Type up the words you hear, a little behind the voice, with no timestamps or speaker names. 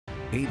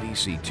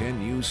ABC 10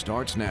 News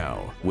starts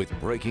now with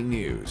breaking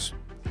news.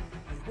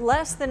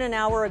 Less than an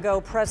hour ago,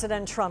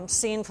 President Trump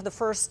seen for the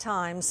first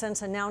time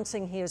since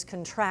announcing he has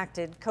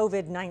contracted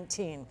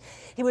COVID-19.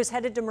 He was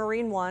headed to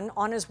Marine One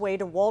on his way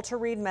to Walter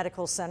Reed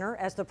Medical Center.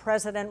 As the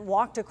president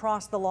walked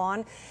across the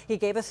lawn, he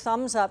gave a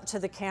thumbs up to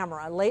the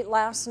camera. Late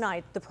last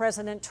night, the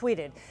president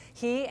tweeted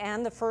he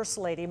and the First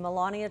Lady,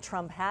 Melania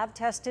Trump, have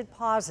tested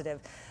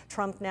positive.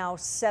 Trump now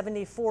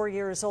 74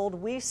 years old.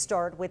 We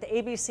start with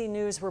ABC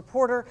News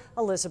reporter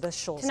Elizabeth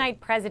Schulze.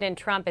 Tonight, President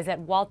Trump is at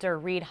Walter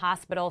Reed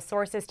Hospital.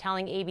 Sources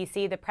telling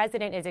ABC the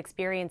president is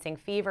experiencing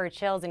fever,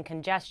 chills, and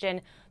congestion.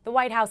 The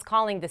White House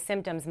calling the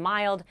symptoms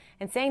mild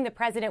and saying the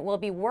president will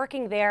be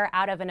working there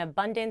out of an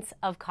abundance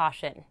of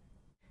caution.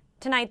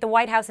 Tonight, the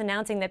White House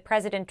announcing that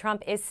President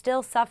Trump is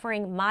still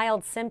suffering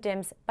mild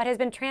symptoms, but has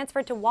been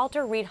transferred to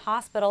Walter Reed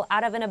Hospital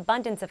out of an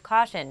abundance of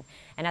caution.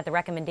 And at the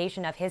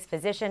recommendation of his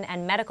physician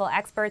and medical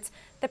experts,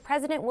 the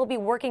president will be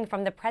working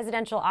from the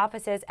presidential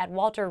offices at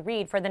Walter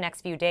Reed for the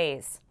next few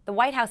days. The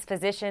White House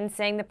physician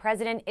saying the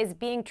president is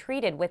being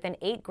treated with an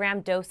 8-gram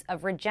dose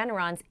of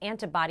Regeneron's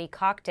antibody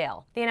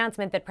cocktail. The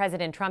announcement that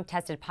President Trump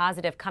tested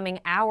positive coming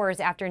hours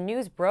after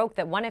news broke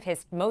that one of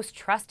his most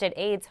trusted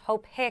aides,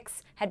 Hope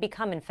Hicks, had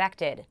become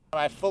infected.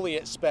 I fully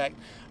expect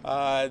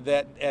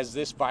that as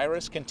this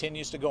virus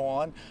continues to go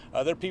on,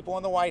 other people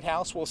in the White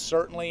House will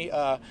certainly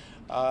have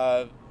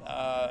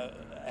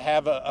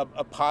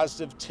a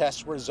positive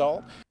test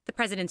result. The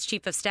president's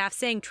chief of staff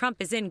saying Trump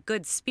is in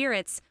good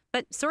spirits,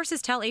 but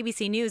sources tell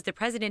ABC News the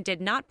president did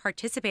not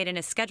participate in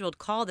a scheduled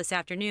call this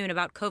afternoon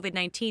about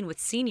COVID-19 with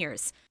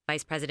seniors.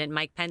 Vice President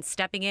Mike Pence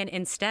stepping in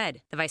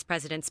instead. The vice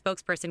president's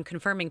spokesperson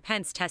confirming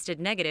Pence tested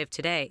negative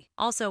today.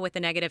 Also with the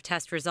negative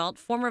test result,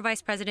 former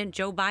Vice President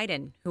Joe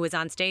Biden, who was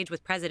on stage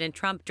with President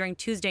Trump during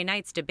Tuesday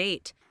night's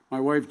debate. My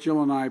wife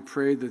Jill and I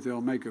prayed that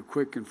they'll make a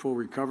quick and full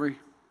recovery.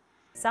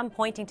 Some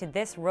pointing to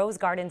this Rose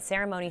Garden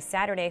ceremony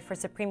Saturday for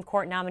Supreme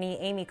Court nominee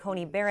Amy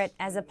Coney Barrett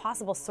as a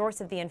possible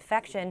source of the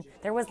infection.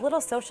 There was little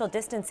social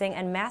distancing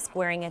and mask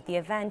wearing at the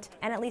event,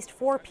 and at least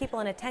 4 people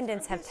in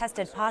attendance have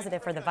tested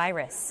positive for the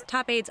virus.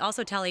 Top aides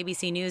also tell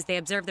ABC News they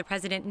observed the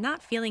president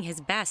not feeling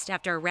his best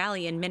after a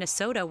rally in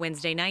Minnesota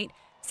Wednesday night,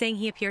 saying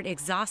he appeared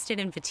exhausted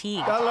and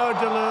fatigued. Hello,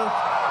 Duluth.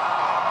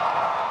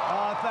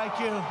 Thank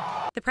you.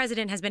 The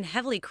president has been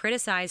heavily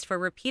criticized for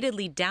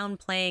repeatedly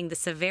downplaying the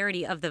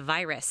severity of the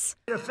virus.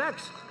 It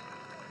affects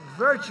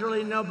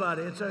virtually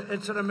nobody.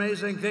 It's an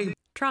amazing thing.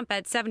 Trump,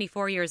 at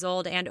 74 years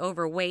old and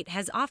overweight,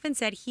 has often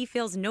said he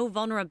feels no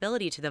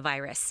vulnerability to the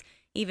virus,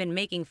 even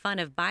making fun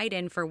of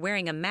Biden for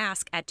wearing a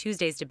mask at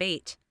Tuesday's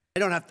debate. I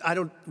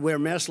don't wear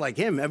masks like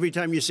him. Every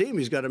time you see him,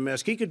 he's got a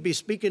mask. He could be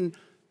speaking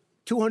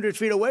 200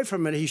 feet away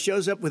from it. He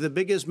shows up with the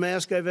biggest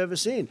mask I've ever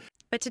seen.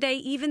 But today,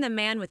 even the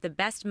man with the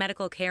best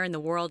medical care in the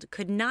world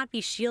could not be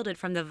shielded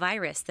from the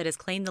virus that has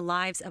claimed the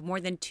lives of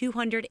more than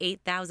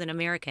 208,000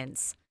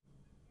 Americans.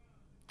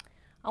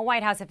 A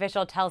White House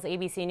official tells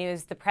ABC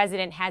News the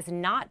president has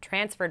not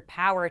transferred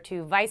power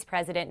to Vice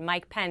President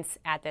Mike Pence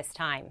at this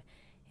time.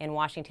 In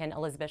Washington,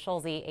 Elizabeth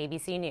Schulze,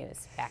 ABC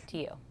News. Back to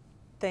you.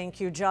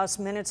 Thank you. Just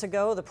minutes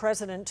ago, the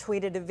president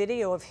tweeted a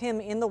video of him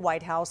in the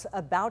White House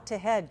about to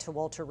head to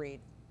Walter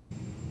Reed.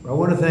 I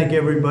want to thank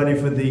everybody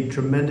for the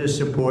tremendous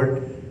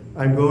support.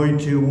 I'm going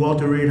to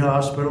Walter Reed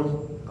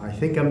Hospital. I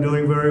think I'm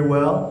doing very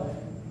well,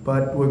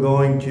 but we're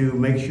going to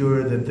make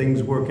sure that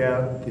things work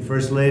out. The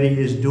First Lady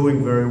is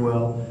doing very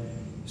well.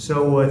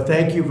 So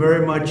thank you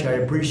very much. I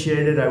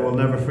appreciate it. I will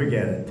never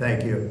forget it.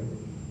 Thank you.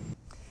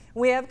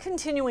 We have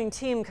continuing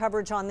team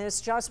coverage on this.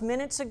 Just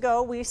minutes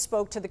ago, we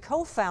spoke to the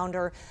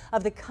co-founder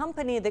of the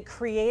company that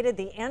created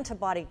the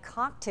antibody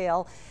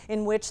cocktail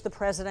in which the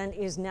president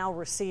is now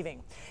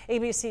receiving.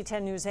 ABC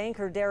 10 News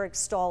anchor Derek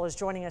Stahl is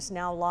joining us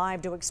now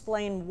live to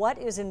explain what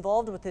is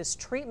involved with this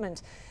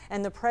treatment.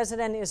 And the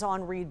president is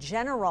on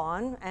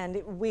Regeneron,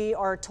 and we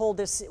are told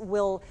this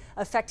will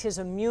affect his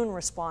immune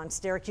response.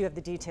 Derek, you have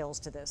the details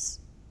to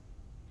this.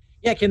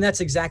 Yeah, Kim, that's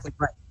exactly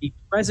right. The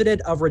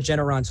president of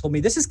Regeneron told me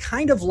this is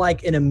kind of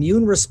like an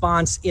immune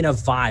response in a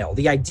vial.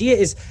 The idea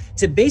is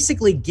to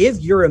basically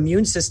give your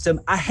immune system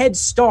a head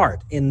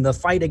start in the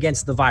fight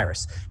against the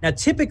virus. Now,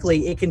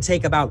 typically, it can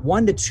take about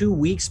 1 to 2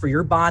 weeks for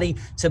your body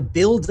to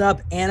build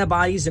up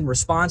antibodies in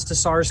response to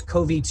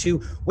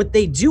SARS-CoV-2. What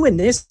they do in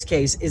this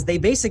case is they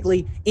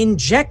basically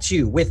inject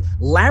you with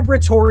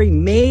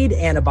laboratory-made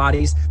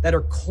antibodies that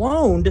are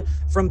cloned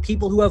from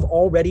people who have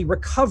already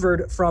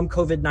recovered from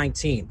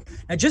COVID-19.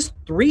 Now, just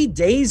 3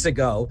 days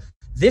ago,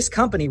 this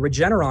company,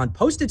 Regeneron,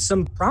 posted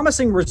some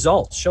promising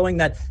results showing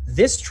that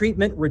this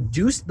treatment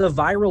reduced the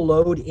viral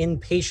load in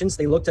patients.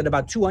 They looked at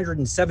about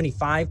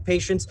 275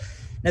 patients.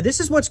 Now,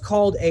 this is what's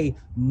called a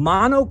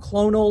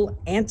monoclonal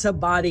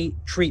antibody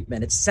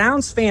treatment. It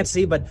sounds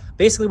fancy, but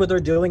basically what they're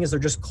doing is they're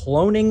just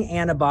cloning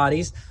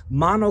antibodies,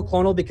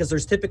 monoclonal because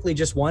there's typically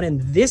just one,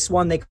 and this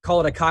one, they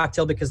call it a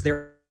cocktail because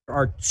there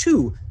are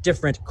 2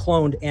 different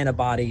cloned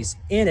antibodies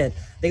in it.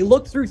 They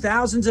look through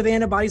thousands of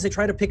antibodies. They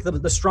try to pick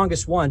the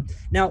strongest one.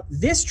 Now,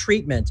 this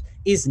treatment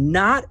is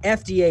not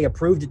FDA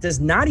approved. It does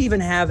not even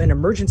have an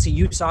emergency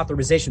use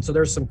authorization. So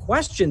there's some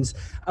questions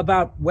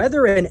about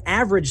whether an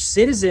average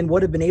citizen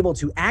would have been able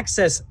to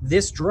access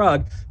this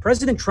drug.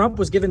 President Trump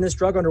was given this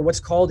drug under what's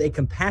called a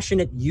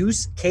compassionate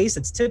use case.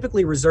 It's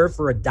typically reserved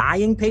for a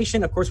dying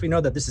patient. Of course, we know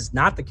that this is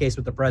not the case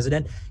with the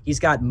president. He's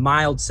got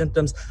mild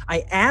symptoms.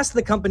 I asked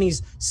the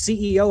company's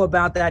CEO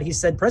about that. He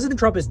said President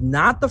Trump is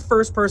not the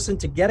first person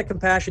to get a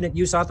compassionate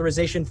use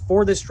authorization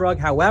for this drug.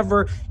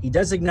 However, he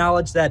does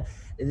acknowledge that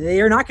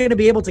they're not going to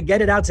be able to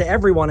get it out to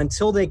everyone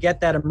until they get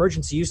that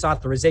emergency use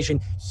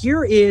authorization.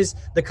 Here is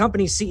the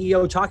company's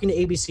CEO talking to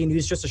ABC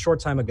News just a short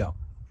time ago.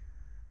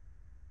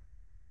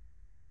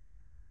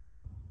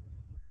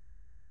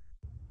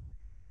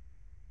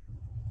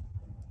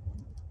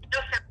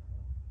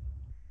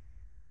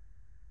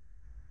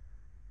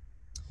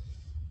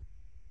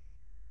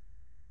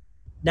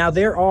 Now,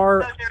 there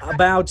are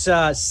about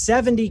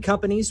 70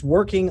 companies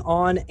working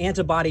on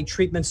antibody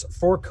treatments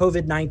for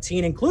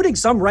COVID-19, including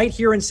some right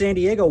here in San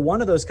Diego.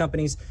 One of those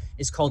companies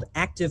is called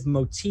Active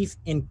Motif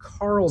in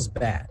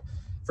Carlsbad.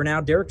 For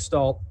now, Derek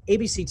Stahl,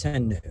 ABC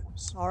 10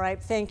 News. All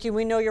right, thank you.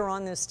 We know you're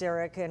on this,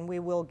 Derek, and we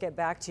will get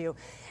back to you.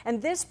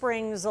 And this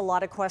brings a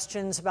lot of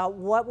questions about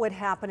what would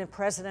happen if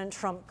President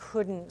Trump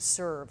couldn't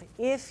serve,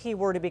 if he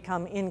were to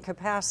become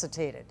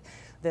incapacitated.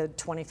 The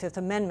 25th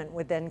Amendment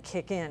would then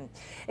kick in.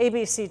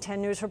 ABC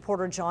 10 News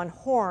reporter John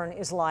Horn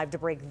is live to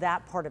break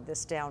that part of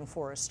this down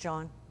for us.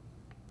 John.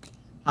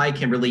 Hi,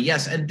 Kimberly.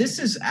 Yes, and this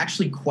is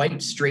actually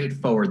quite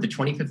straightforward. The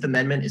 25th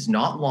Amendment is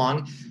not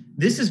long.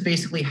 This is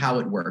basically how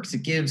it works.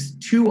 It gives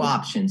two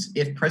options.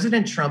 If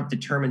President Trump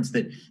determines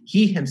that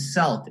he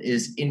himself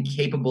is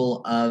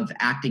incapable of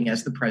acting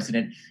as the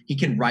president, he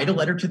can write a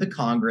letter to the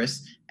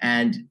Congress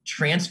and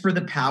transfer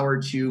the power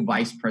to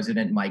Vice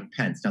President Mike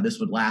Pence. Now, this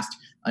would last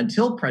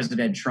until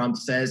President Trump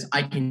says,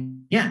 I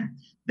can again.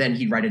 Then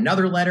he'd write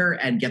another letter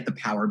and get the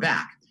power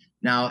back.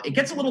 Now, it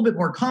gets a little bit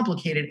more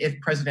complicated if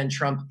President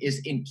Trump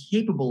is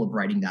incapable of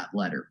writing that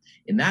letter.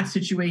 In that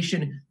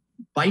situation,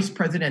 Vice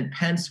President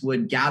Pence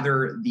would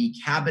gather the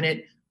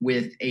cabinet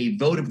with a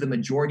vote of the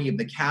majority of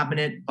the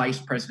cabinet.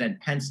 Vice President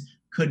Pence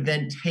could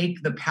then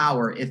take the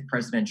power if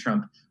President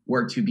Trump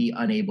were to be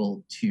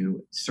unable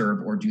to serve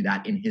or do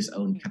that in his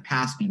own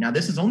capacity. Now,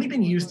 this has only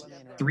been used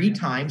 3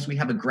 times. We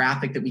have a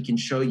graphic that we can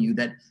show you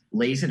that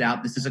lays it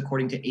out. This is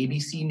according to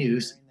ABC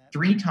News.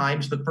 3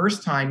 times. The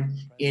first time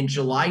in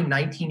July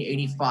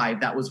 1985,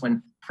 that was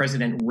when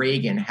President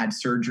Reagan had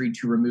surgery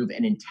to remove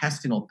an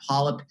intestinal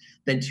polyp.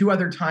 Then 2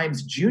 other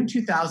times, June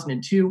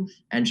 2002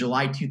 and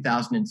July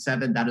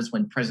 2007. That is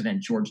when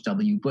President George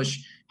W.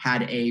 Bush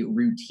had a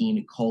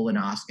routine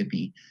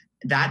colonoscopy.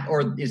 That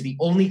is the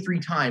only 3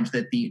 times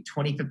that the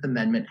 25th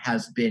Amendment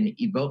has been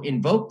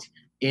invoked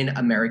in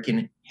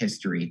American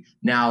history.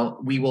 Now,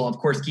 we will, of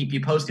course, keep you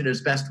posted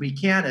as best we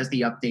can as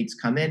the updates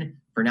come in.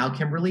 For now,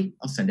 Kimberly,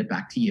 I'll send it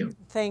back to you.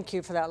 Thank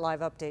you for that live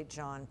update,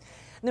 John.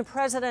 The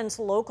president's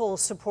local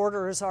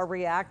supporters are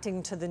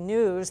reacting to the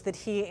news that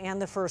he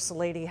and the First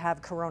Lady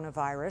have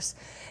coronavirus.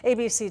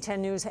 ABC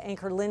 10 News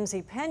anchor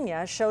Lindsay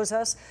Pena shows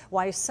us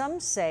why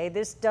some say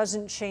this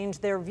doesn't change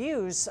their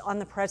views on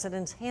the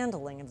president's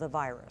handling of the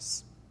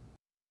virus.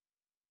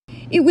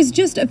 It was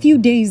just a few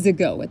days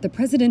ago at the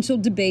presidential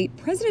debate,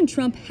 President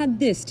Trump had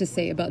this to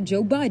say about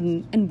Joe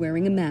Biden and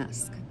wearing a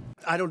mask.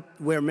 I don't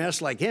wear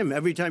masks like him.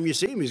 Every time you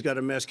see him, he's got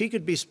a mask. He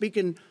could be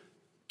speaking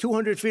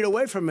 200 feet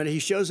away from it. He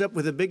shows up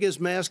with the biggest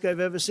mask I've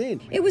ever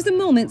seen. It was a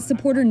moment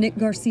supporter Nick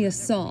Garcia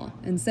saw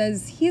and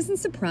says he isn't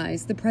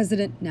surprised the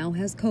president now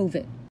has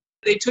COVID.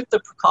 They took the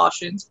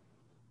precautions.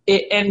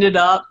 It ended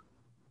up,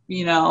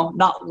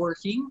 not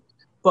working,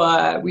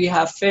 but we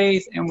have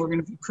faith and we're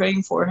going to be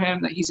praying for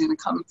him that he's going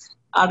to come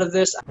out of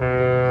this.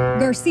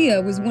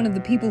 Garcia was one of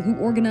the people who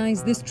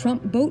organized this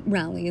Trump boat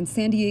rally in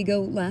San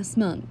Diego last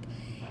month.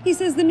 He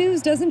says the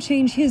news doesn't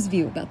change his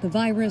view about the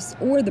virus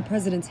or the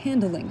president's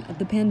handling of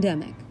the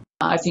pandemic.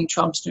 I think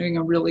Trump's doing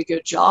a really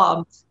good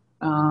job.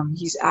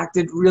 He's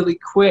acted really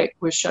quick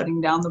with shutting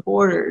down the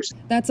borders.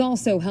 That's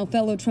also how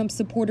fellow Trump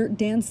supporter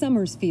Dan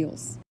Summers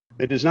feels.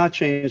 It does not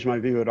change my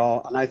view at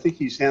all, and I think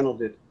he's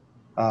handled it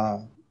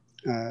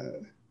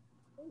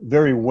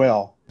very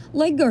well.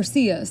 Like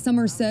Garcia,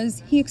 Summers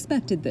says he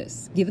expected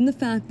this, given the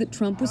fact that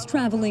Trump was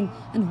traveling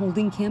and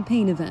holding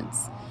campaign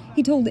events.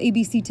 He told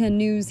ABC 10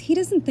 News he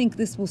doesn't think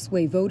this will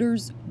sway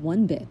voters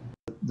one bit.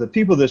 The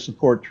people that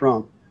support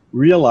Trump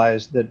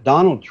realize that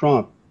Donald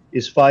Trump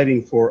is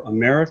fighting for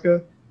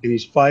America and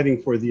he's fighting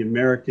for the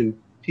American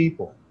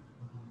people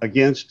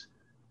against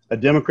a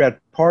Democrat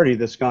Party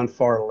that's gone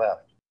far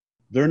left.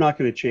 They're not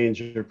going to change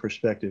their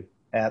perspective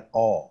at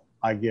all.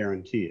 I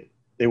guarantee it.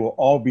 They will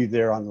all be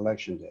there on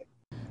Election Day.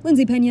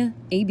 Lindsay Pena,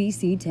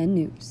 ABC 10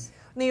 News.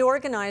 The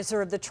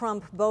organizer of the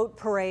Trump boat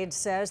parade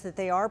says that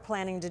they are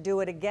planning to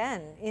do it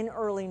again in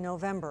early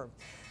November.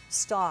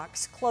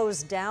 Stocks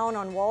closed down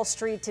on Wall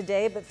Street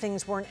today, but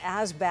things weren't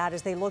as bad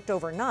as they looked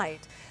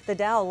overnight. The The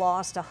Dow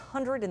lost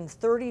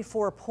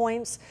 134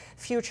 points.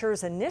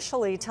 Futures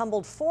initially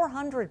tumbled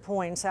 400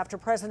 points after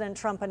President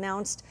Trump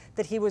announced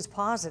that he was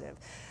positive.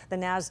 The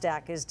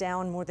Nasdaq is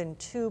down more than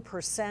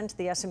 2%.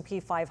 The S&P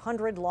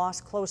 500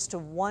 lost close to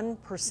 1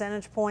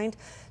 percentage point.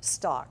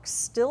 Stocks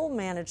still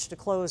managed to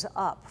close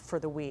up for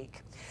the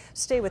week.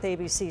 Stay with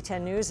ABC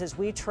 10 News as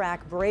we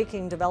track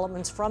breaking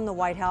developments from the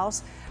White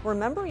House.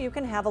 Remember, you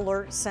can have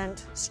alerts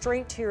sent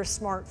straight to your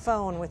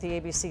smartphone with the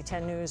ABC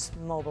 10 News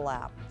mobile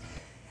app.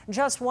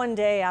 Just one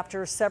day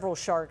after several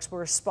sharks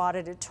were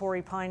spotted at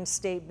Torrey Pines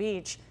State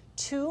Beach,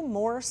 2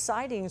 more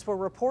sightings were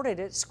reported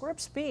at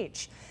Scripps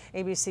Beach.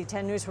 ABC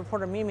 10 News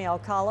reporter Mimi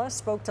Alcala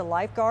spoke to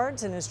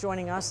lifeguards and is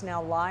joining us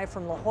now live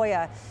from La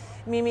Jolla.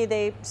 Mimi,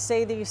 they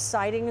say these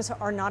sightings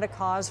are not a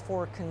cause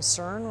for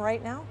concern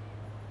right now?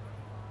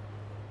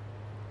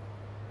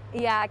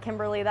 Yeah,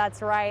 Kimberly,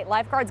 that's right.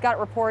 Lifeguards got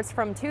reports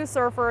from 2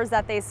 surfers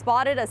that they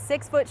spotted a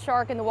 6-foot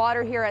shark in the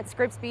water here at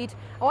Scripps Beach.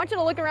 I want you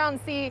to look around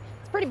and see.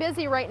 It's pretty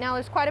busy right now.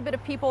 There's quite a bit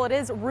of people. It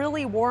is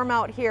really warm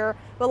out here,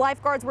 but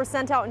lifeguards were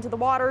sent out into the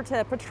water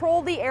to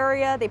patrol the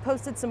area. They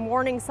posted some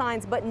warning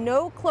signs, but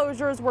no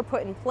closures were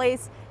put in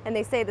place, and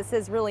they say this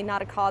is really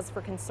not a cause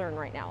for concern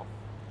right now.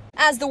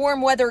 As the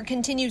warm weather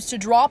continues to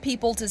draw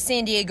people to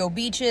San Diego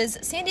beaches,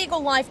 San Diego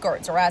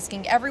lifeguards are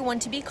asking everyone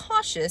to be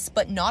cautious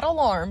but not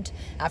alarmed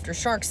after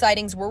shark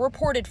sightings were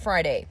reported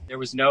Friday. There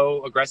was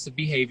no aggressive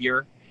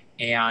behavior,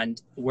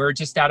 and we're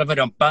just out of an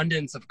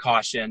abundance of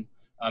caution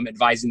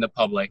advising the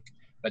public.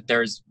 But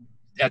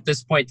at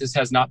this point, this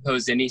has not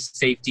posed any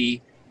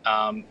safety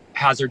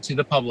hazard to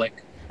the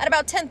public. At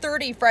about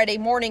 10:30 Friday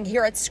morning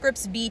here at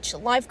Scripps Beach,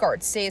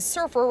 lifeguards say a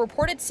surfer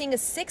reported seeing a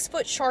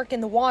 6-foot shark in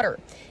the water.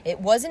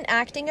 It wasn't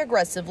acting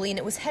aggressively and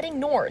it was heading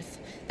north.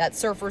 That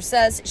surfer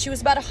says she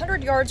was about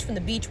 100 yards from the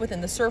beach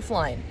within the surf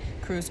line.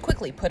 Crews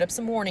quickly put up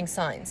some warning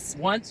signs.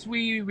 Once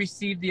we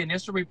received the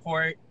initial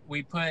report,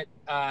 we put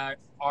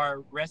our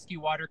rescue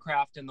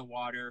watercraft in the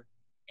water,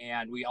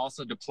 and we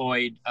also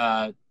deployed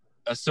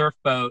a surf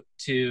boat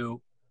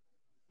to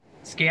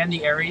scan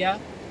the area.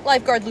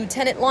 Lifeguard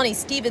Lieutenant Lonnie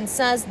Stevens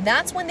says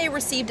that's when they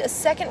received a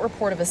second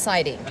report of a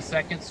sighting. A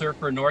second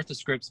surfer north of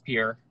Scripps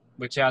Pier,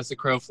 which as the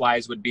crow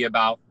flies would be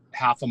about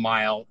half a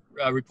mile,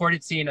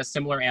 reported seeing a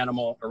similar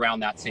animal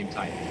around that same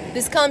time.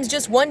 This comes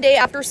just one day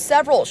after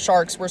several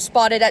sharks were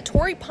spotted at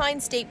Torrey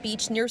Pines State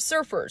Beach near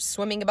surfers,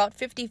 swimming about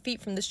 50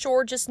 feet from the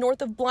shore just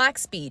north of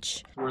Black's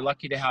Beach. We're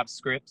lucky to have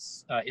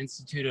Scripps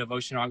Institute of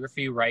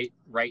Oceanography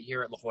right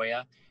here at La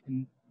Jolla.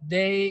 And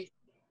they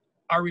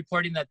are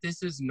reporting that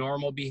this is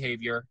normal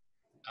behavior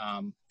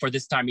for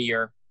this time of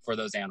year for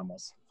those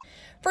animals.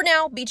 For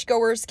now,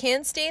 beachgoers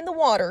can stay in the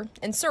water,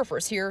 and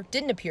surfers here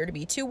didn't appear to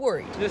be too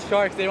worried. Just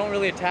sharks, they don't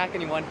really attack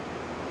anyone.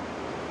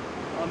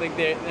 I don't think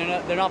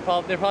they're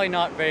probably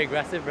not very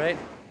aggressive, right?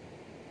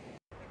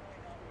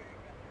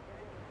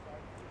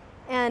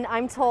 And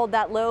I'm told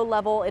that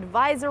low-level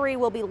advisory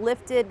will be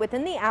lifted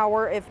within the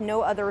hour if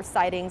no other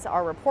sightings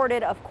are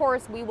reported. Of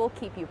course, we will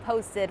keep you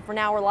posted. For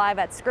now, we're live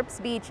at Scripps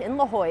Beach in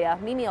La Jolla.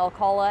 Mimi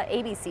Alcala,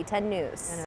 ABC 10 News.